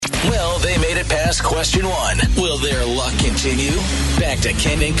Well, they made it past question 1. Will their luck continue? Back to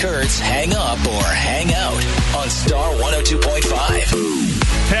Ken and Kurt's Hang Up or Hang Out on Star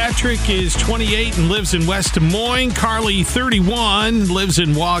 102.5. Patrick is 28 and lives in West Des Moines. Carly, 31, lives in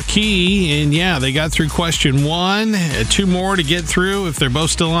Waukee. And, yeah, they got through question 1. 2 more to get through. If they're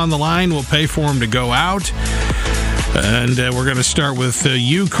both still on the line, we'll pay for them to go out. And we're going to start with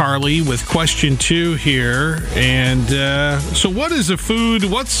you, Carly, with question 2 here. And so what is a food?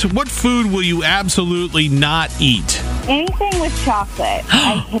 What food will you absolutely not eat? Anything with chocolate.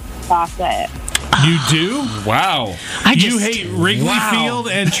 I hate chocolate. You do? Wow. You hate Wrigley Field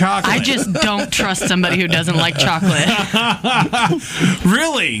and chocolate. I just don't trust somebody who doesn't like chocolate.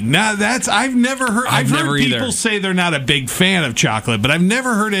 Really? Now I've never heard. I've heard people either. say they're not a big fan of chocolate, but I've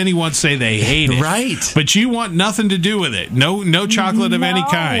never heard anyone say they hate it. Right. But you want nothing to do with it. No chocolate of any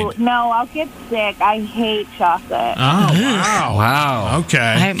kind. No, I'll get sick. I hate chocolate. Oh, wow. Wow.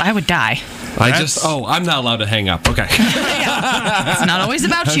 Okay. I would die. I'm not allowed to hang up. Okay. It's not always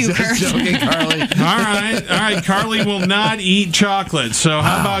about you, Kurt. Joking, Carly. All right. Carly will not eat chocolate. So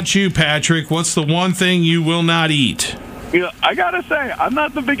how about you, Patrick? What's the one thing you will not eat? You know, I gotta say, I'm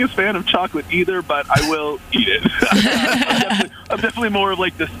not the biggest fan of chocolate either, but I will eat it. I'm definitely more of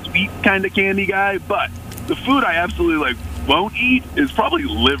like the sweet kind of candy guy, but the food I absolutely won't eat is probably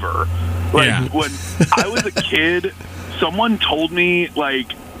liver. When I was a kid, someone told me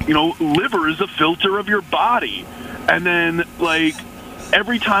liver is a filter of your body. And then,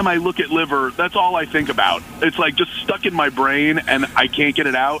 every time I look at liver, that's all I think about. It's, just stuck in my brain, and I can't get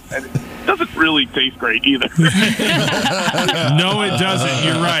it out. And it doesn't really taste great either. No, it doesn't.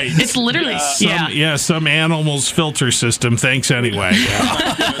 You're right. It's literally, some animal's filter system. Thanks anyway.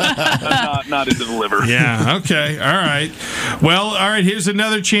 I'm not into the liver. Yeah, okay. All right. Well, all right, here's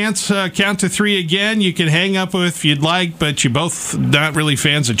another chance. Count to 3 again. You can hang up if you'd like, but you're both not really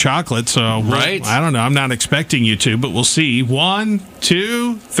fans of chocolate, so right. I don't know. I'm not expecting you to, but we'll see. 1,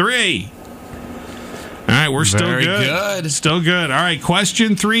 2, 3. All right, we're still Very good. Still good. All right,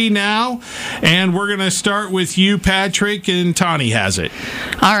 question 3 now, and we're going to start with you, Patrick, and Tawny has it.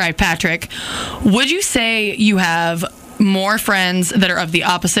 All right, Patrick. Would you say you have more friends that are of the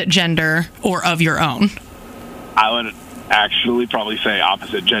opposite gender or of your own? I would actually probably say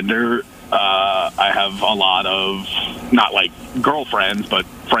opposite gender. I have a lot of, not girlfriends, but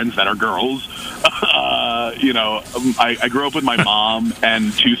friends that are girls. I grew up with my mom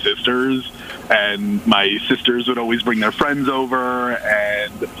and 2 sisters. And my sisters would always bring their friends over,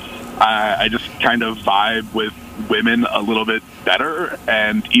 and I just kind of vibe with women a little bit better.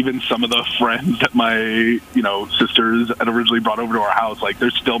 And even some of the friends that my, sisters had originally brought over to our house,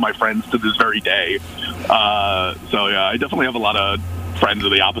 they're still my friends to this very day. I definitely have a lot of friends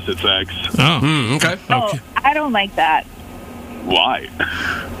of the opposite sex. Oh, okay. Oh, I don't like that. Why?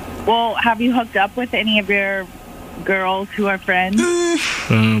 Well, have you hooked up with any of your girls who are friends?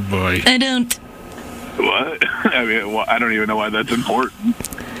 Oh, boy. I don't. What? I mean, I don't even know why that's important.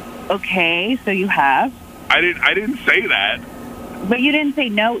 Okay, so you have. I didn't say that. But you didn't say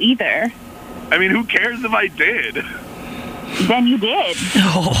no either. I mean, who cares if I did? Then you did.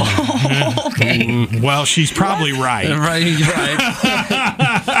 Oh, okay. Well, she's probably right. Right.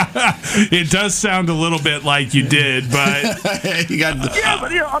 It does sound a little bit like you did, but I'm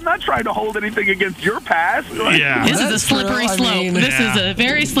not trying to hold anything against your past. yeah. This is a slippery slope. This is a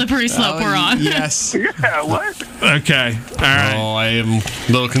very slippery slope we're on. Yes. Yeah, what? Okay. All right. Oh, I am a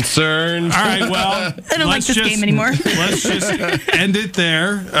little concerned. All right, well, I don't like this game anymore. Let's just end it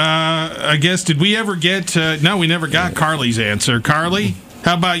there. I guess, did we ever get... no, we never got Carly's answer. Carly,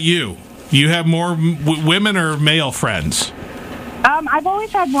 how about you? You have more women or male friends? I've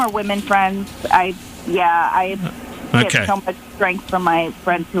always had more women friends. I get so much strength from my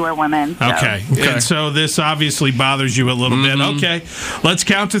friends who are women. So. Okay. And so this obviously bothers you a little bit. Okay. Let's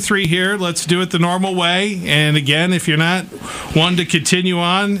count to 3 here. Let's do it the normal way. And again, if you're not one to continue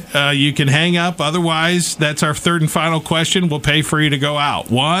on, you can hang up. Otherwise, that's our 3rd and final question. We'll pay for you to go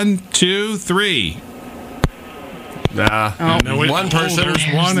out. 1, 2, 3. One person. There's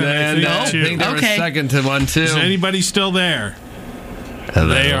one, and I think there was second to one, too. Is anybody still there?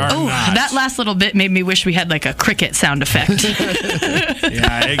 Hello. They are Oh, not. that last little bit made me wish we had a cricket sound effect.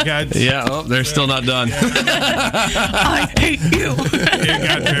 Yeah, it got... Yeah, they're still not done. I hate you. It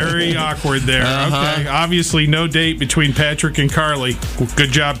got very awkward there. Okay, obviously no date between Patrick and Carly.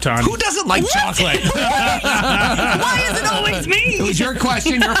 Good job, Tony. Who doesn't like chocolate? Why is it always me? It was your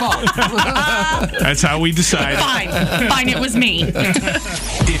question, your fault. That's how we decided. Fine, it was me.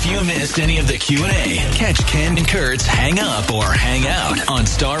 If you missed any of the Q&A, catch Ken and Kurt's Hang Up or Hang Out on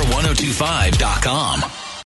star1025.com.